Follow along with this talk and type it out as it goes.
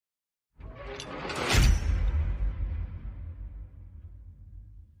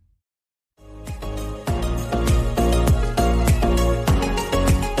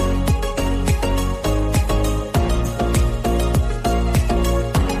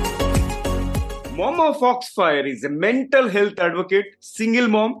Momma Foxfire is a mental health advocate, single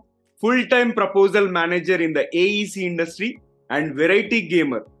mom, full-time proposal manager in the AEC industry, and variety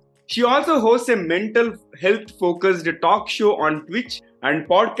gamer. She also hosts a mental health focused talk show on Twitch and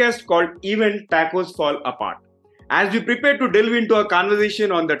podcast called Even Tacos Fall Apart. As we prepare to delve into a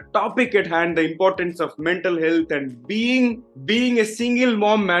conversation on the topic at hand, the importance of mental health and being a single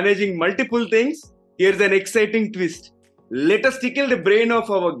mom managing multiple things, here's an exciting twist. Let us tickle the brain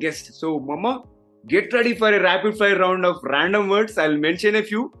of our guest. So, Mama, get ready for a rapid fire round of random words. I'll mention a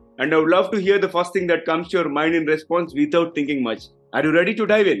few and I would love to hear the first thing that comes to your mind in response without thinking much. Are you ready to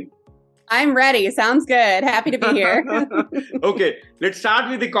dive in? I'm ready. Sounds good. Happy to be here. Okay, let's start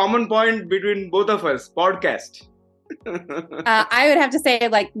with the common point between both of us, podcast. I would have to say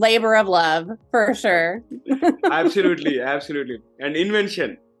like labor of love for sure. Absolutely. And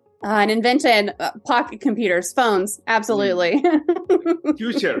invention. An invention, pocket computers, phones. Absolutely.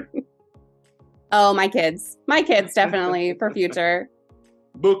 Future. Oh, my kids definitely for future.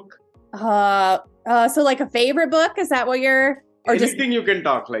 Book. So like a favorite book? Is that what you're... Or anything you can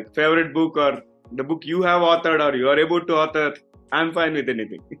talk, like favorite book or the book you have authored or you are able to author. I'm fine with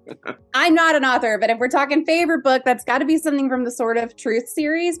anything. I'm not an author, but if we're talking favorite book, that's got to be something from the Sword of Truth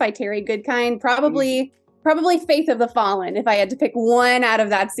series by Terry Goodkind. Probably Faith of the Fallen. If I had to pick one out of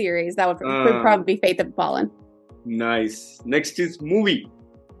that series, that would probably be Faith of the Fallen. Nice. Next is movie.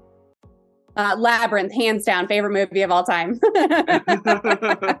 Labyrinth, hands down, favorite movie of all time.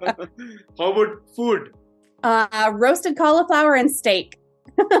 How about food? Roasted cauliflower and steak.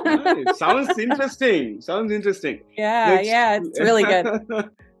 Nice. Sounds interesting. Yeah, it's really good.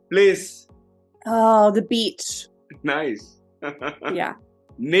 Place. Oh, the beach. Nice. Yeah.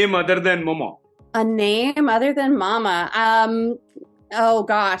 Name other than Momma. A name other than Momma. Oh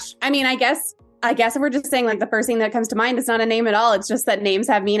gosh. I mean, I guess if we're just saying like the first thing that comes to mind, it's not a name at all. It's just that names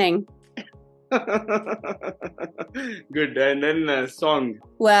have meaning. Good. And then song.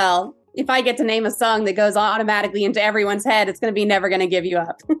 Well, if I get to name a song that goes automatically into everyone's head, it's going to be Never Gonna Give You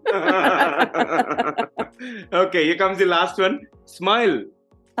Up. Okay, here comes the last one. Smile.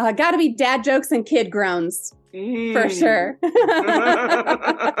 Gotta be dad jokes and kid groans. For sure.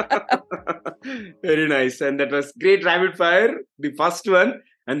 Very nice. And that was great rapid fire, the first one.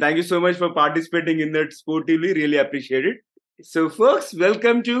 And thank you so much for participating in that sportively. Really appreciate it. So folks,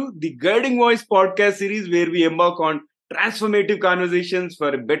 welcome to the Guiding Voice podcast series where we embark on transformative conversations for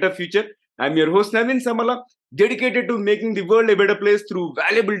a better future. I'm your host, Navin Samala, dedicated to making the world a better place through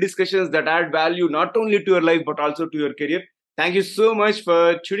valuable discussions that add value not only to your life but also to your career. Thank you so much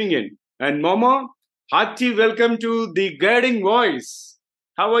for tuning in. And Momma, hearty welcome to the Guiding Voice.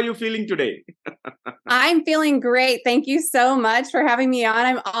 How are you feeling today? I'm feeling great. Thank you so much for having me on.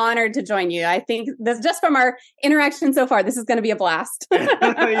 I'm honored to join you. I think this, just from our interaction so far, this is going to be a blast.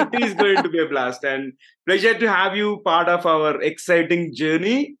 It is going to be a blast and pleasure to have you part of our exciting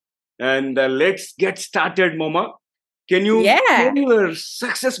journey. And let's get started, Momma. Can you share your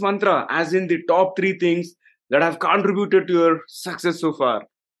success mantra, as in the top 3 things that have contributed to your success so far?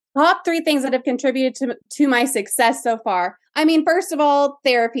 Top 3 things that have contributed to my success so far. I mean, first of all,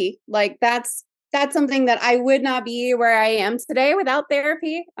 therapy. Like that's something that I would not be where I am today without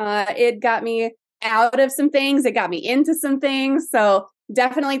therapy. It got me out of some things. It got me into some things. So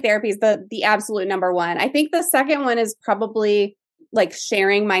definitely therapy is the absolute number one. I think the second one is probably like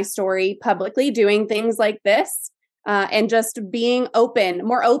sharing my story publicly, doing things like this, and just being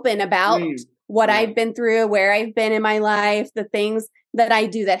more open about what I've been through, where I've been in my life, the things that I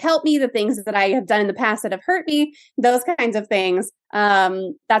do that help me, the things that I have done in the past that have hurt me, those kinds of things.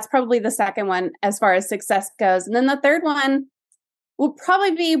 That's probably the second one as far as success goes. And then the third one will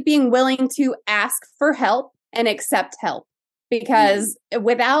probably be being willing to ask for help and accept help. Because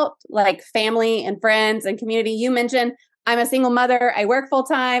without like family and friends and community, you mentioned I'm a single mother, I work full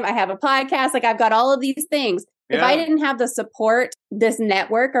time, I have a podcast, like I've got all of these things. Yeah. If I didn't have the support, this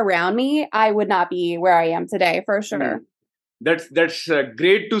network around me, I would not be where I am today, for sure. That's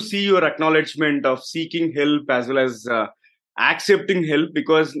great to see your acknowledgement of seeking help as well as accepting help,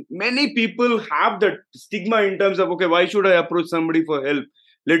 because many people have that stigma in terms of, okay, why should I approach somebody for help?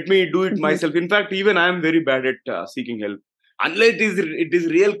 Let me do it myself. In fact, even I am very bad at seeking help. Unless it is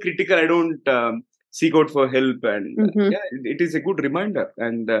real critical, I don't seek out for help. And it is a good reminder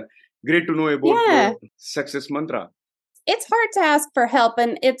and great to know about the success mantra. It's hard to ask for help,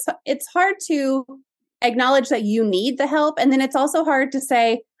 and it's hard to acknowledge that you need the help. And then it's also hard to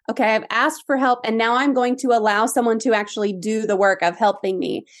say, okay, I've asked for help and now I'm going to allow someone to actually do the work of helping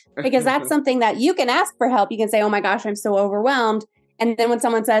me. Because that's something that you can ask for help. You can say, oh my gosh, I'm so overwhelmed. And then when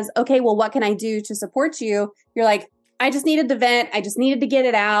someone says, okay, well, what can I do to support you? You're like, I just needed to vent. I just needed to get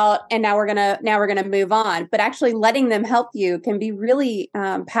it out. And now we're going to move on. But actually letting them help you can be really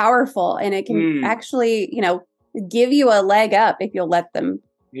powerful. And it can actually, give you a leg up if you'll let them,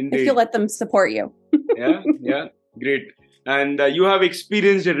 support you. Yeah. Great. And you have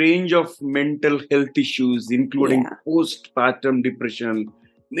experienced a range of mental health issues, including postpartum depression,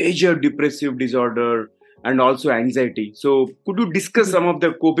 major depressive disorder, and also anxiety. So could you discuss some of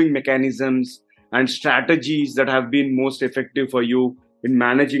the coping mechanisms and strategies that have been most effective for you in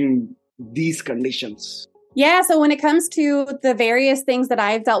managing these conditions? Yeah. So when it comes to the various things that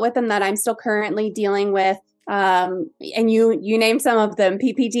I've dealt with and that I'm still currently dealing with, and you named some of them,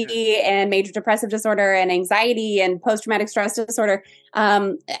 PPD and major depressive disorder and anxiety and post-traumatic stress disorder.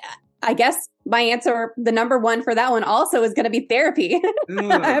 I guess my answer, the number one for that one also is going to be therapy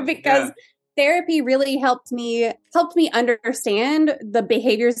because therapy really helped me understand the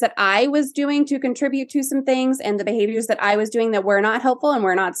behaviors that I was doing to contribute to some things and the behaviors that I was doing that were not helpful and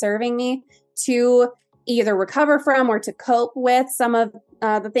were not serving me to either recover from or to cope with some of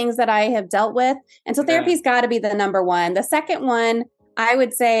the things that I have dealt with. And so therapy's got to be the number one. The second one I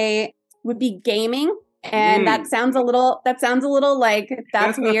would say would be gaming. And that sounds a little like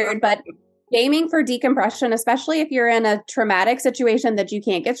that's weird, but gaming for decompression, especially if you're in a traumatic situation that you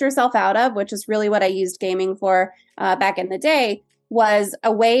can't get yourself out of, which is really what I used gaming for back in the day, was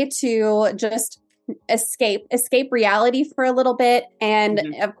a way to just escape reality for a little bit.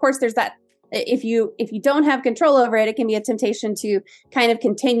 And of course, there's that. If you don't have control over it, it can be a temptation to kind of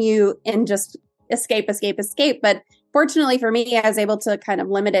continue and just escape. But fortunately for me, I was able to kind of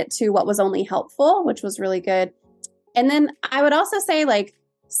limit it to what was only helpful, which was really good. And then I would also say like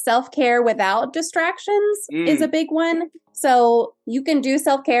self-care without distractions is a big one. So you can do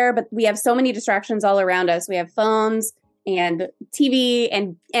self-care, but we have so many distractions all around us. We have phones and TV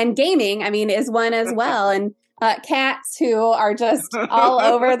and gaming, is one as well. And cats who are just all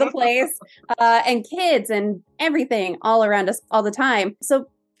over the place, and kids and everything all around us all the time. So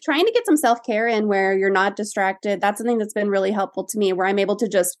trying to get some self-care in where you're not distracted, that's something that's been really helpful to me, where I'm able to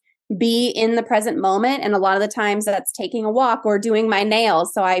just be in the present moment. And a lot of the times that's taking a walk or doing my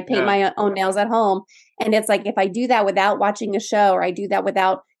nails. So I paint my own nails at home. And it's like, if I do that without watching a show, or I do that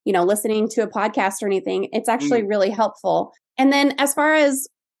without, listening to a podcast or anything, it's actually really helpful. And then as far as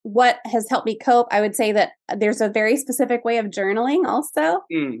what has helped me cope, I would say that there's a very specific way of journaling also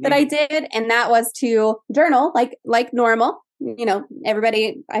that I did. And that was to journal like normal.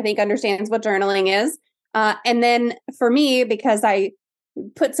 Everybody I think understands what journaling is. And then for me, because I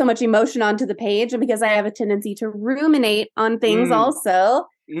put so much emotion onto the page and because I have a tendency to ruminate on things also,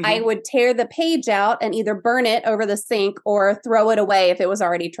 I would tear the page out and either burn it over the sink or throw it away if it was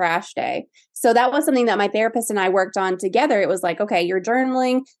already trash day. So that was something that my therapist and I worked on together. It was like, okay, you're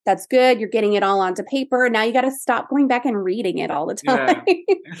journaling. That's good. You're getting it all onto paper. Now you got to stop going back and reading it all the time.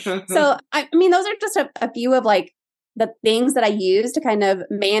 Yeah. So, those are just a few of like the things that I use to kind of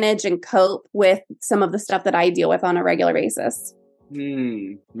manage and cope with some of the stuff that I deal with on a regular basis.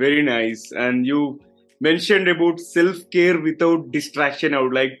 Very nice. And you mentioned about self-care without distraction. I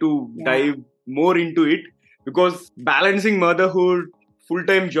would like to dive more into it, because balancing motherhood,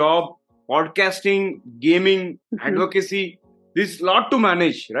 full-time job, podcasting, gaming, advocacy, there's a lot to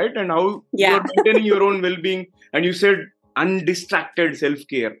manage, right? And how you're maintaining your own well-being. And you said undistracted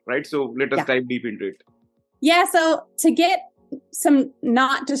self-care, right? So let us dive deep into it. Yeah. So to get some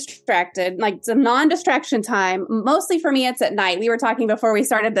not distracted, like some non-distraction time, mostly for me, it's at night. We were talking before we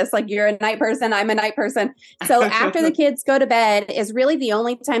started this, like you're a night person, I'm a night person. So after the kids go to bed is really the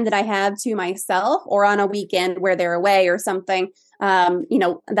only time that I have to myself, or on a weekend where they're away or something.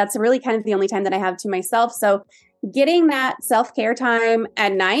 That's really kind of the only time that I have to myself. So getting that self-care time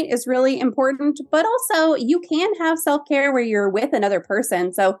at night is really important, but also you can have self-care where you're with another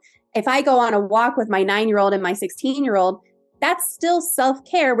person. So if I go on a walk with my 9-year-old and my 16-year-old, that's still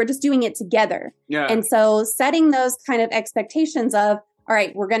self-care. We're just doing it together. Yeah. And so setting those kind of expectations of, all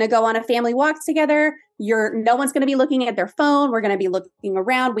right, we're going to go on a family walk together. No one's going to be looking at their phone. We're going to be looking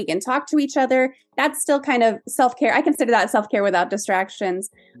around. We can talk to each other. That's still kind of self-care. I consider that self-care without distractions.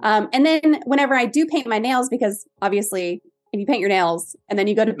 And then whenever I do paint my nails, because obviously if you paint your nails and then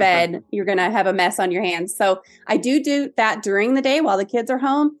you go to bed, you're going to have a mess on your hands. So I do that during the day while the kids are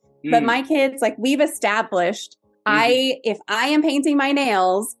home. But my kids, like we've established, if I am painting my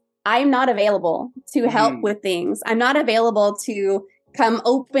nails, I'm not available to help with things. I'm not available to come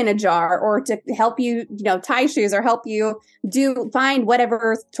open a jar or to help you, tie shoes or help you find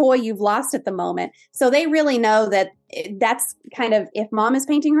whatever toy you've lost at the moment. So they really know that that's kind of, if mom is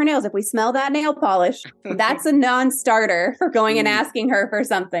painting her nails, if we smell that nail polish, that's a non-starter for going and asking her for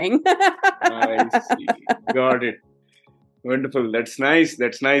something. I see. Got it. Wonderful. That's nice.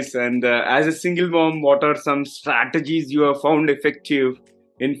 That's nice. And as a single mom, what are some strategies you have found effective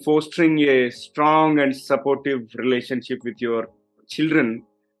in fostering a strong and supportive relationship with your children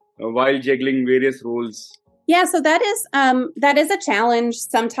while juggling various roles? Yeah, so that is a challenge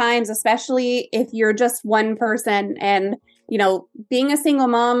sometimes, especially if you're just one person. And being a single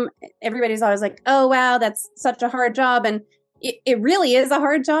mom, everybody's always like, "Oh, wow, that's such a hard job," and it really is a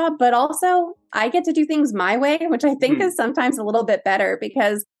hard job. But also, I get to do things my way, which I think is sometimes a little bit better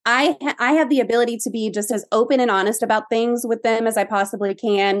because I have the ability to be just as open and honest about things with them as I possibly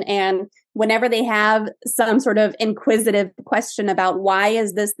can. And whenever they have some sort of inquisitive question about why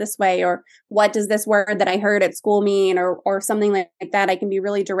is this way, or what does this word that I heard at school mean, or something like that, I can be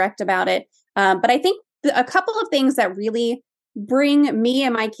really direct about it. But I think a couple of things that really bring me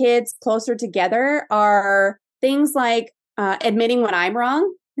and my kids closer together are things like admitting when I'm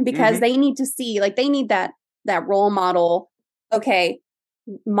wrong, because they need to see, like, they need that role model. Okay,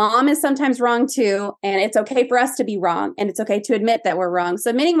 mom is sometimes wrong too, and it's okay for us to be wrong, and it's okay to admit that we're wrong. So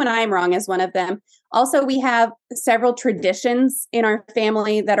admitting when I'm wrong is one of them. Also, we have several traditions in our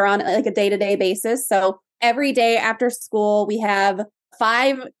family that are on like a day-to-day basis. So every day after school, we have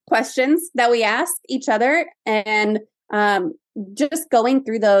 5 questions that we ask each other, and just going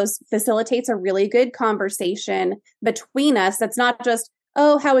through those facilitates a really good conversation between us. That's not just,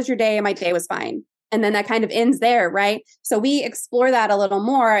 "Oh, how was your day?" And my day was fine. And then that kind of ends there, right? So we explore that a little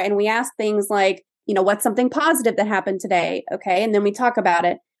more, and we ask things like, what's something positive that happened today? Okay. And then we talk about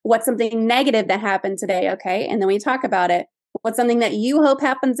it. What's something negative that happened today? Okay. And then we talk about it. What's something that you hope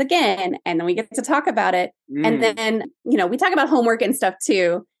happens again? And then we get to talk about it. And then, we talk about homework and stuff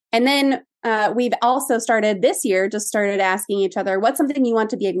too. And then we've also started this year, just started asking each other, what's something you want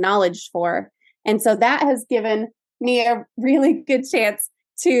to be acknowledged for? And so that has given me a really good chance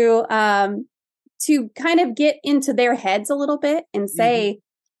to kind of get into their heads a little bit and say,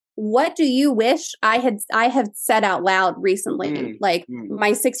 what do you wish I have said out loud recently? Like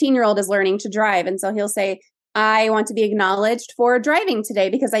my 16-year-old is learning to drive. And so he'll say, I want to be acknowledged for driving today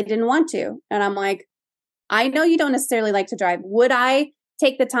because I didn't want to. And I'm like, I know you don't necessarily like to drive. Would I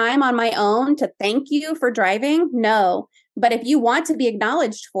take the time on my own to thank you for driving? No. But if you want to be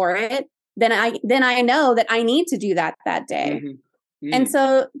acknowledged for it, then I know that I need to do that day. And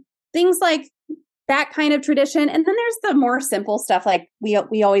so things like that kind of tradition. And then there's the more simple stuff. Like we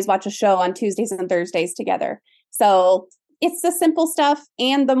always watch a show on Tuesdays and Thursdays together. So it's the simple stuff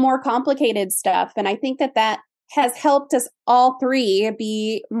and the more complicated stuff. And I think that has helped us all three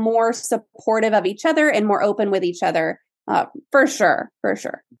be more supportive of each other and more open with each other. For sure.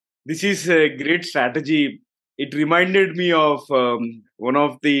 This is a great strategy. It reminded me of one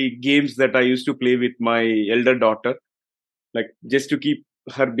of the games that I used to play with my elder daughter, like just to keep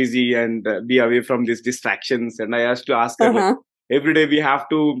her busy and be away from these distractions. And I asked to ask her, like, every day we have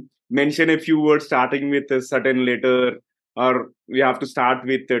to mention a few words starting with a certain letter, or we have to start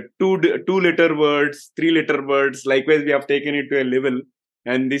with two-letter words, three-letter words. Likewise, we have taken it to a level.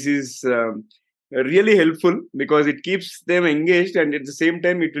 And this is really helpful because it keeps them engaged, and at the same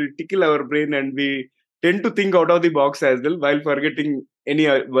time, it will tickle our brain, and we tend to think out of the box as well while forgetting any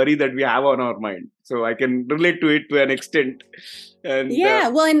worry that we have on our mind. So I can relate to it to an extent. And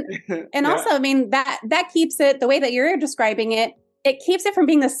and also, I mean, that keeps it, the way that you're describing it, it keeps it from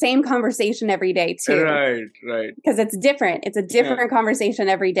being the same conversation every day too. Right. Because it's different. It's a different conversation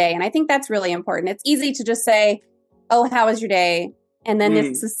every day. And I think that's really important. It's easy to just say, "Oh, how was your day?" And then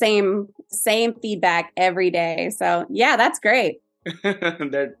it's the same feedback every day. So yeah, that's great.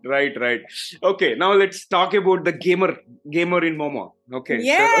 Right. Okay, now let's talk about the gamer in Momma. Okay.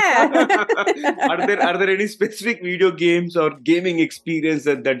 Yeah. So, are there any specific video games or gaming experiences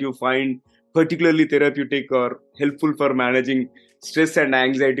that you find particularly therapeutic or helpful for managing stress and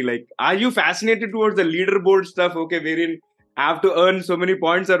anxiety? Like, are you fascinated towards the leaderboard stuff? Okay, wherein I have to earn so many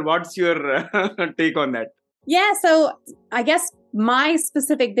points, or what's your take on that? Yeah, so I guess my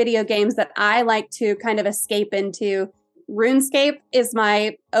specific video games that I like to kind of escape into, RuneScape is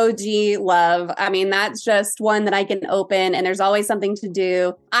my OG love. I mean, that's just one that I can open and there's always something to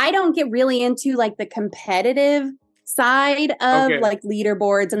do. I don't get really into like the competitive side of like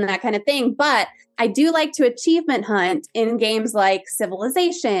leaderboards and that kind of thing, but I do like to achievement hunt in games like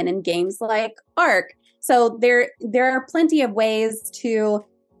Civilization and games like Ark. So there are plenty of ways to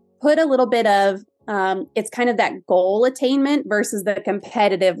put a little bit of it's kind of that goal attainment versus the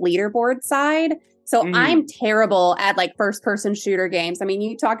competitive leaderboard side. So I'm terrible at like first person shooter games. I mean,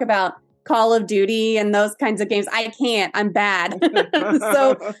 you talk about Call of Duty and those kinds of games. I can't. I'm bad.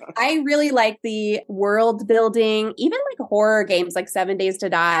 So I really like the world building, even like horror games like 7 Days to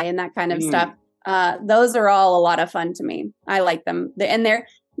Die and that kind of stuff. Those are all a lot of fun to me. I like them. And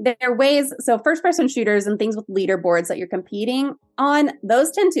they're ways. So first person shooters and things with leaderboards that you're competing on,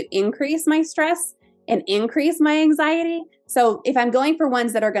 those tend to increase my stress and increase my anxiety. So if I'm going for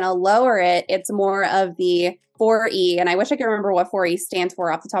ones that are going to lower it, it's more of the 4E. And I wish I could remember what 4E stands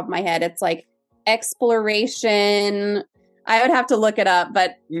for off the top of my head. It's like exploration. I would have to look it up,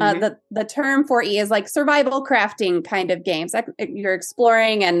 but the term 4E is like survival crafting kind of games. You're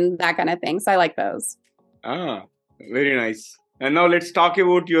exploring and that kind of thing. So I like those. Ah, very nice. And now let's talk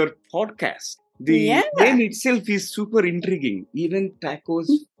about your podcast. The name itself is super intriguing. Even tacos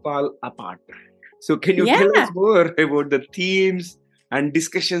fall apart. So can you tell us more about the themes and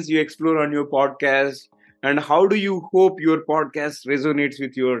discussions you explore on your podcast? And how do you hope your podcast resonates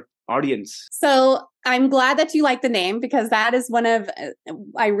with your audience? So I'm glad that you like the name, because that is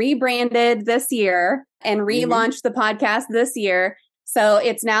I rebranded this year and relaunched the podcast this year. So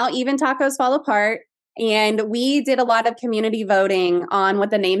it's now Even Tacos Fall Apart. And we did a lot of community voting on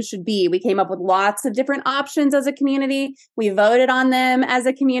what the name should be. We came up with lots of different options as a community. We voted on them as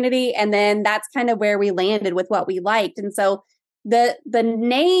a community. And then that's kind of where we landed with what we liked. And so the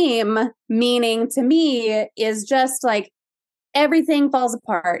name meaning to me is just like everything falls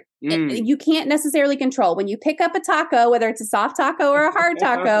apart. You can't necessarily control. When you pick up a taco, whether it's a soft taco or a hard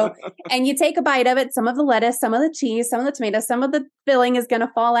taco, and you take a bite of it, some of the lettuce, some of the cheese, some of the tomatoes, some of the filling is going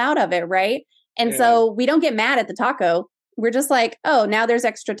to fall out of it, right? And so we don't get mad at the taco. We're just like, oh, now there's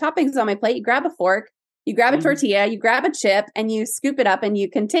extra toppings on my plate. You grab a fork, you grab a tortilla, you grab a chip, and you scoop it up and you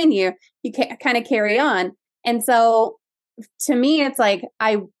continue. You kind of carry on. And so to me, it's like,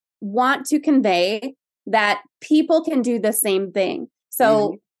 I want to convey that people can do the same thing.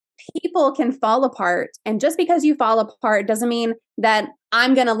 So people can fall apart. And just because you fall apart doesn't mean that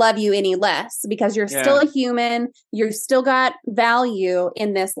I'm going to love you any less, because you're still a human. You've still got value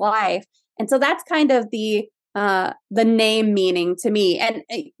in this life. And so that's kind of the name meaning to me. And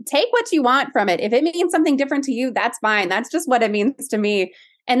take what you want from it. If it means something different to you, that's fine. That's just what it means to me.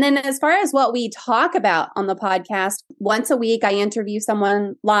 And then as far as what we talk about on the podcast, once a week, I interview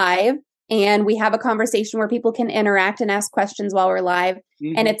someone live, and we have a conversation where people can interact and ask questions while we're live.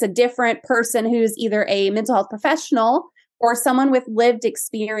 And it's a different person who's either a mental health professional or someone with lived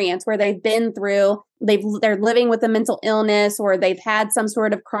experience where they've been through, they're living with a mental illness, or they've had some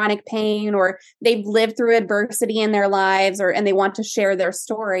sort of chronic pain, or they've lived through adversity in their lives, and they want to share their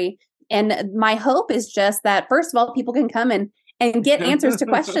story. And my hope is just that, first of all, people can come and get answers to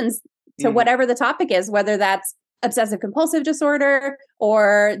questions to whatever the topic is, whether that's obsessive compulsive disorder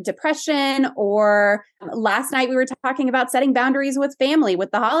or depression, or last night we were talking about setting boundaries with family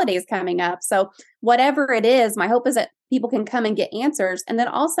with the holidays coming up. So whatever it is, my hope is that people can come and get answers. And then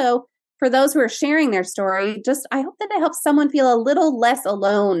also for those who are sharing their story, I hope that it helps someone feel a little less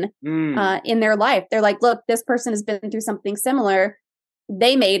alone in their life. They're like, look, this person has been through something similar.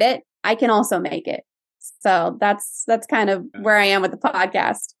 They made it. I can also make it. So that's kind of where I am with the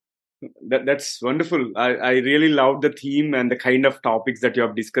podcast. That's wonderful. I really love the theme and the kind of topics that you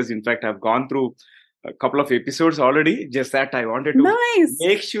have discussed. In fact, I've gone through a couple of episodes already. Just that I wanted to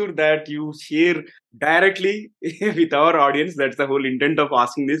make sure that you share directly with our audience. That's the whole intent of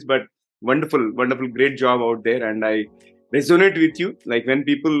asking this. But wonderful, great job out there. And I resonate with you. Like when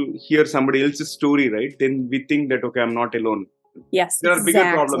people hear somebody else's story, right, then we think that, okay, I'm not alone. Yes, there are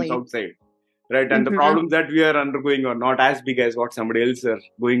bigger problems outside. Right. And the problems that we are undergoing are not as big as what somebody else are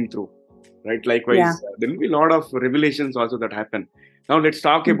going through. Right. Likewise, there will be a lot of revelations also that happen. Now, let's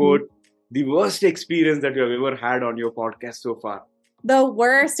talk about the worst experience that you have ever had on your podcast so far. The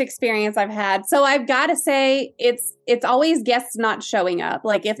worst experience I've had. So I've got to say, it's always guests not showing up.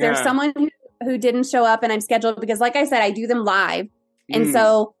 Like if there's someone who didn't show up and I'm scheduled, because like I said, I do them live. And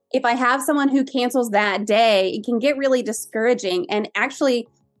so if I have someone who cancels that day, it can get really discouraging. And actually,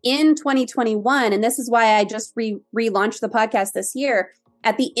 in 2021, and this is why I just relaunched the podcast this year,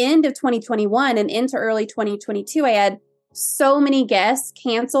 at the end of 2021 and into early 2022, I had so many guests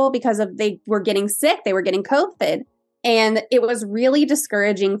cancel because they were getting sick. They were getting COVID. And it was really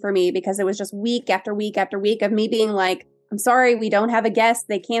discouraging for me because it was just week after week after week of me being like, I'm sorry, we don't have a guest.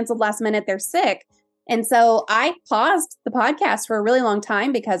 They canceled last minute. They're sick. And so I paused the podcast for a really long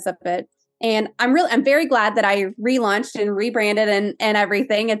time because of it. And I'm very glad that I relaunched and rebranded and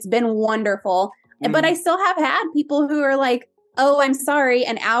everything. It's been wonderful. But I still have had people who are like, oh, I'm sorry,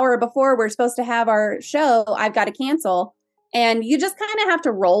 an hour before we're supposed to have our show, I've got to cancel. And you just kind of have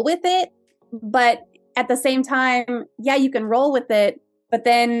to roll with it. But at the same time, you can roll with it. But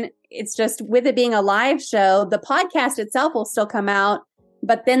then it's just with it being a live show, the podcast itself will still come out.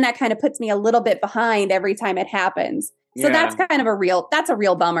 But then that kind of puts me a little bit behind every time it happens. So Yeah. that's a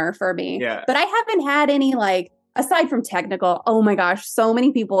real bummer for me. Yeah. But I haven't had any aside from technical, oh my gosh, so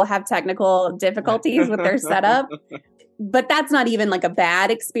many people have technical difficulties with their setup. But that's not even a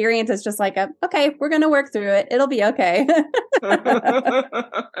bad experience. It's just okay, we're going to work through it. It'll be okay.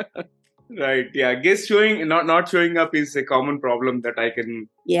 Right. Yeah. Guess not showing up is a common problem that I can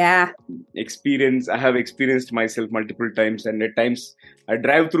experience. I have experienced myself multiple times, and at times I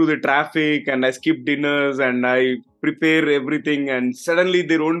drive through the traffic and I skip dinners and I prepare everything, and suddenly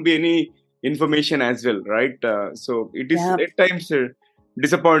there won't be any information as well. Right. So it is at times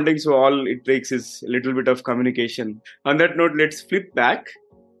disappointing. So all it takes is a little bit of communication. On that note, let's flip back,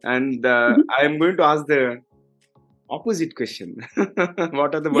 and I am going to ask the opposite question.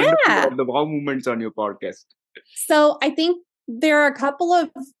 What are the wonderful the wow moments on your podcast? So I think there are a couple of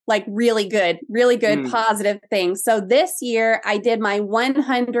really good positive things. So this year I did my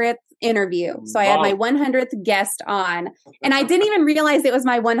 100th interview. So I had my 100th guest on, and I didn't even realize it was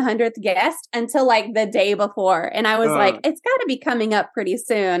my 100th guest until the day before. And I was it's got to be coming up pretty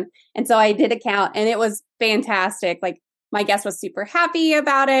soon. And so I did a count, and it was fantastic. My guest was super happy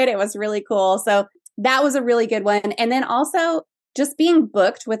about it. It was really cool. So that was a really good one. And then also just being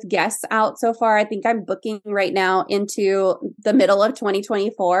booked with guests out so far. I think I'm booking right now into the middle of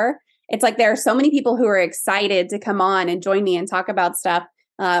 2024. It's there are so many people who are excited to come on and join me and talk about stuff,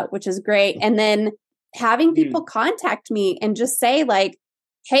 which is great. And then having people contact me and just say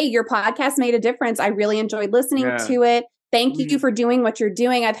hey, your podcast made a difference. I really enjoyed listening to it. Thank you for doing what you're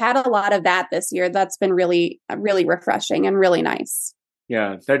doing. I've had a lot of that this year. That's been really, really refreshing and really nice.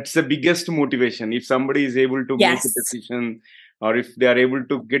 Yeah, that's the biggest motivation. If somebody is able to make a decision, or if they are able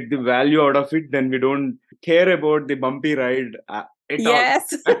to get the value out of it, then we don't care about the bumpy ride at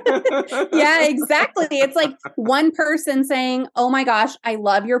yes. Yeah, exactly. It's one person saying, oh my gosh, I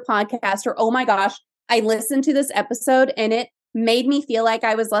love your podcast, or oh my gosh, I listened to this episode and it made me feel like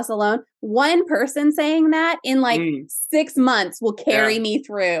I was less alone. One person saying that in 6 months will carry me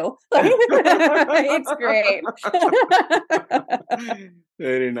through. It's great.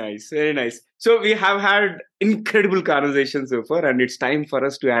 Very nice. Very nice. So we have had incredible conversations so far, and it's time for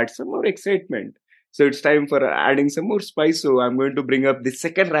us to add some more excitement. So it's time for adding some more spice. So I'm going to bring up the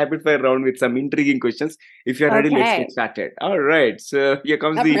second rapid fire round with some intriguing questions. If you're ready, let's get started. All right. So here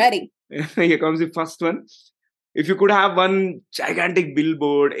comes here comes the first one. If you could have one gigantic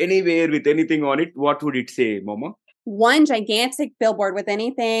billboard anywhere with anything on it, what would it say, Momma? One gigantic billboard with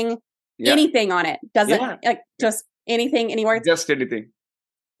anything on it. Doesn't just anything, anywhere. Just anything.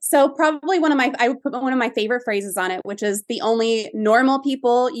 So probably I would put one of my favorite phrases on it, which is the only normal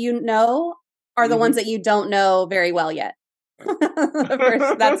people you know are the ones that you don't know very well yet.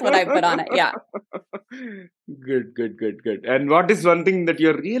 First, that's what I put on it. Yeah. Good. And what is one thing that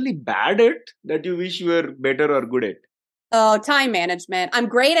you're really bad at that you wish you were better or good at? Oh, time management. I'm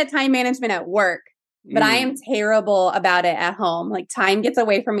great at time management at work, but I am terrible about it at home. Time gets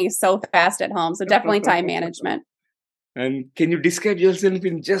away from me so fast at home. So definitely time management. And can you describe yourself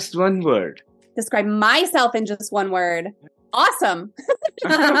in just one word? Describe myself in just one word. Awesome. You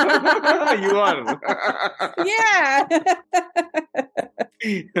are. Yeah.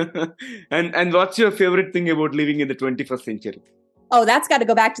 And what's your favorite thing about living in the 21st century? Oh, that's got to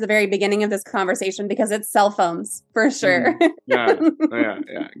go back to the very beginning of this conversation, because it's cell phones for sure. Yeah.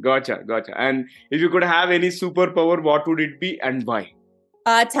 Gotcha. And if you could have any superpower, what would it be and why?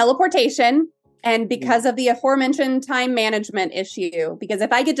 Teleportation. And because of the aforementioned time management issue, because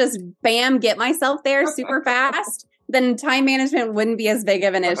if I could just get myself there super fast, then time management wouldn't be as big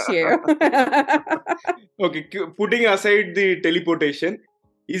of an issue. Okay, putting aside the teleportation,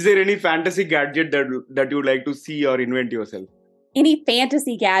 is there any fantasy gadget that you would like to see or invent yourself? Any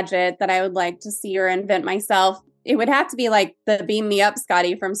fantasy gadget that I would like to see or invent myself? It would have to be the beam me up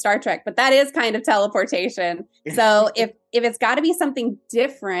Scotty from Star Trek, but that is kind of teleportation. So if it's got to be something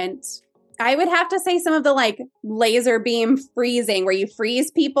different, I would have to say some of the laser beam freezing, where you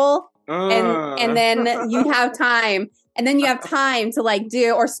freeze people and then you have time, and then you have time to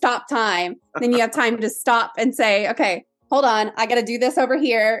do or stop time. Then you have time to stop and say, okay, hold on, I got to do this over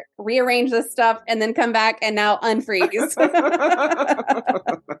here, rearrange this stuff, and then come back and now unfreeze.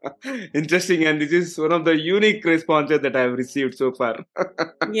 Interesting. And this is one of the unique responses that I've received so far.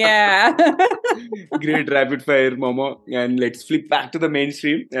 Yeah. Great rapid fire, Momma. And let's flip back to the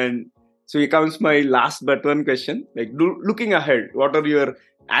mainstream. And so here comes my last but one question. Looking ahead, what are your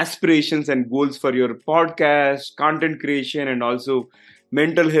aspirations and goals for your podcast, content creation, and also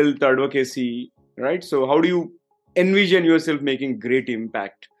mental health advocacy, right? So how do you envision yourself making great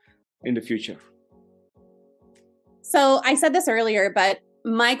impact in the future? So I said this earlier, but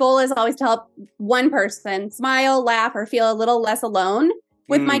my goal is always to help one person smile, laugh, or feel a little less alone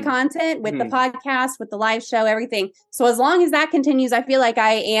with my content, with the podcast, with the live show, everything. So as long as that continues, I feel like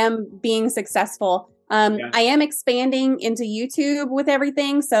I am being successful. I am expanding into YouTube with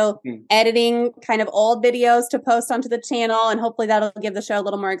everything. So editing kind of old videos to post onto the channel, and hopefully that'll give the show a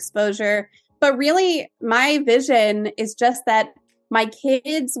little more exposure. But really, my vision is just that my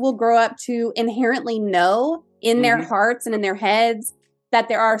kids will grow up to inherently know in their hearts and in their heads that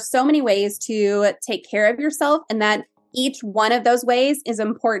there are so many ways to take care of yourself, and that each one of those ways is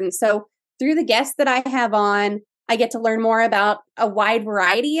important. So through the guests that I have on, I get to learn more about a wide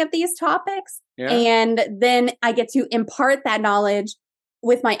variety of these topics. And then I get to impart that knowledge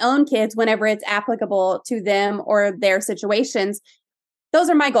with my own kids whenever it's applicable to them or their situations. Those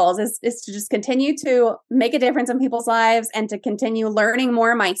are my goals, is to just continue to make a difference in people's lives and to continue learning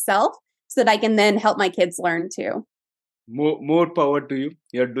more myself so that I can then help my kids learn too. More power to you.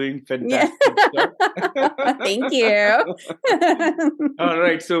 You're doing fantastic job. Thank you. All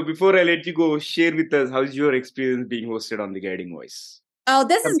right. So before I let you go, share with us, how's your experience being hosted on The Guiding Voice? Oh,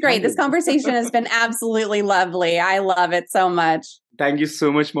 this is great. This conversation has been absolutely lovely. I love it so much. Thank you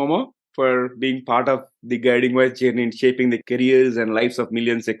so much, Momma, for being part of The Guiding Voice journey in shaping the careers and lives of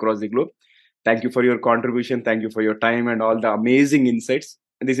millions across the globe. Thank you for your contribution. Thank you for your time and all the amazing insights.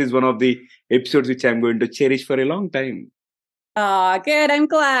 And this is one of the episodes which I'm going to cherish for a long time. Oh, good. I'm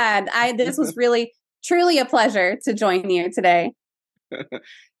glad. This was really, truly a pleasure to join you today.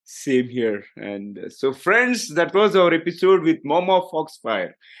 Same here. And so, friends, that was our episode with Momma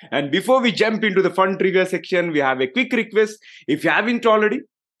Foxfire. And before we jump into the fun trivia section, we have a quick request. If you haven't already,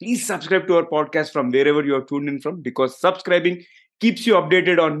 please subscribe to our podcast from wherever you are tuned in from, because subscribing keeps you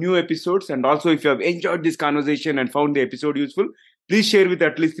updated on new episodes. And also, if you have enjoyed this conversation and found the episode useful, please share with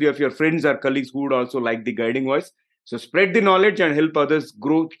at least 3 of your friends or colleagues who would also like The Guiding Voice. So spread the knowledge and help others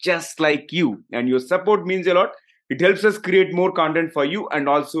grow just like you. And your support means a lot. It helps us create more content for you and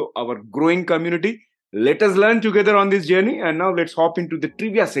also our growing community. Let us learn together on this journey. And now let's hop into the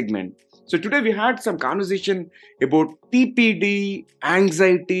trivia segment. So today we had some conversation about PPD,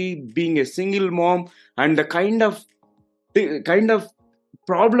 anxiety, being a single mom, and the kind of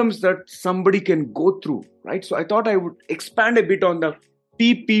problems that somebody can go through, right? So I thought I would expand a bit on the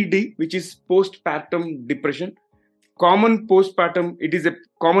PPD, which is postpartum depression. It is a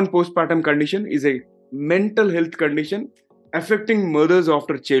common postpartum condition, is a mental health condition affecting mothers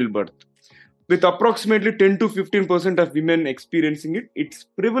after childbirth. With approximately 10 to 15% of women experiencing it, its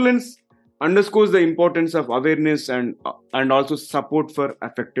prevalence underscores the importance of awareness and also support for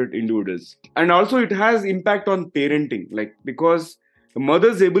affected individuals. And also it has impact on parenting, because the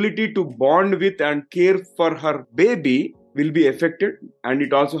mother's ability to bond with and care for her baby will be affected, and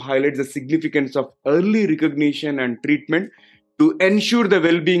it also highlights the significance of early recognition and treatment to ensure the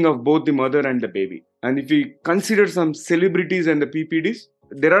well-being of both the mother and the baby. And if we consider some celebrities and the PPDs,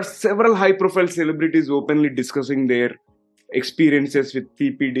 there are several high-profile celebrities openly discussing their experiences with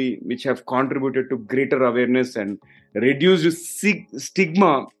PPD, which have contributed to greater awareness and reduced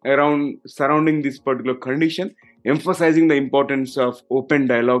stigma surrounding this particular condition, emphasizing the importance of open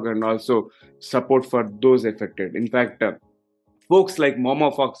dialogue and also support for those affected. In fact, folks like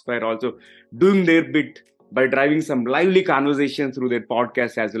Momma Foxfire also doing their bit by driving some lively conversations through their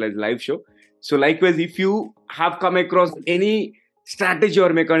podcast as well as live show. So likewise, if you have come across any strategy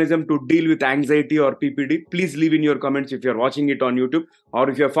or mechanism to deal with anxiety or PPD, please leave in your comments if you're watching it on YouTube, or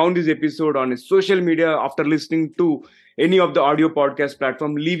if you have found this episode on a social media after listening to any of the audio podcast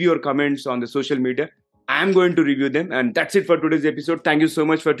platform, leave your comments on the social media. I'm going to review them. And that's it for today's episode. Thank you so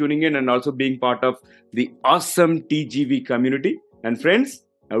much for tuning in and also being part of the awesome TGV community. And friends,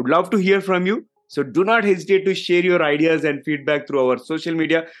 I would love to hear from you. So do not hesitate to share your ideas and feedback through our social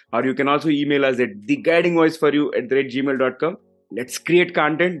media, or you can also email us at theguidingvoiceforyou@gmail.com. Let's create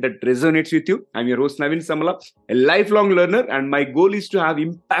content that resonates with you. I'm your host, Navin Samala, a lifelong learner, and my goal is to have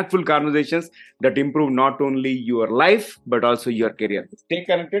impactful conversations that improve not only your life, but also your career. Stay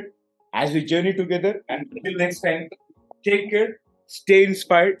connected as we journey together. And until next time, take care, stay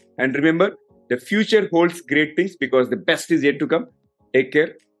inspired, and remember, the future holds great things because the best is yet to come. Take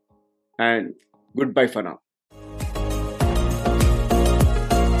care, and goodbye for now.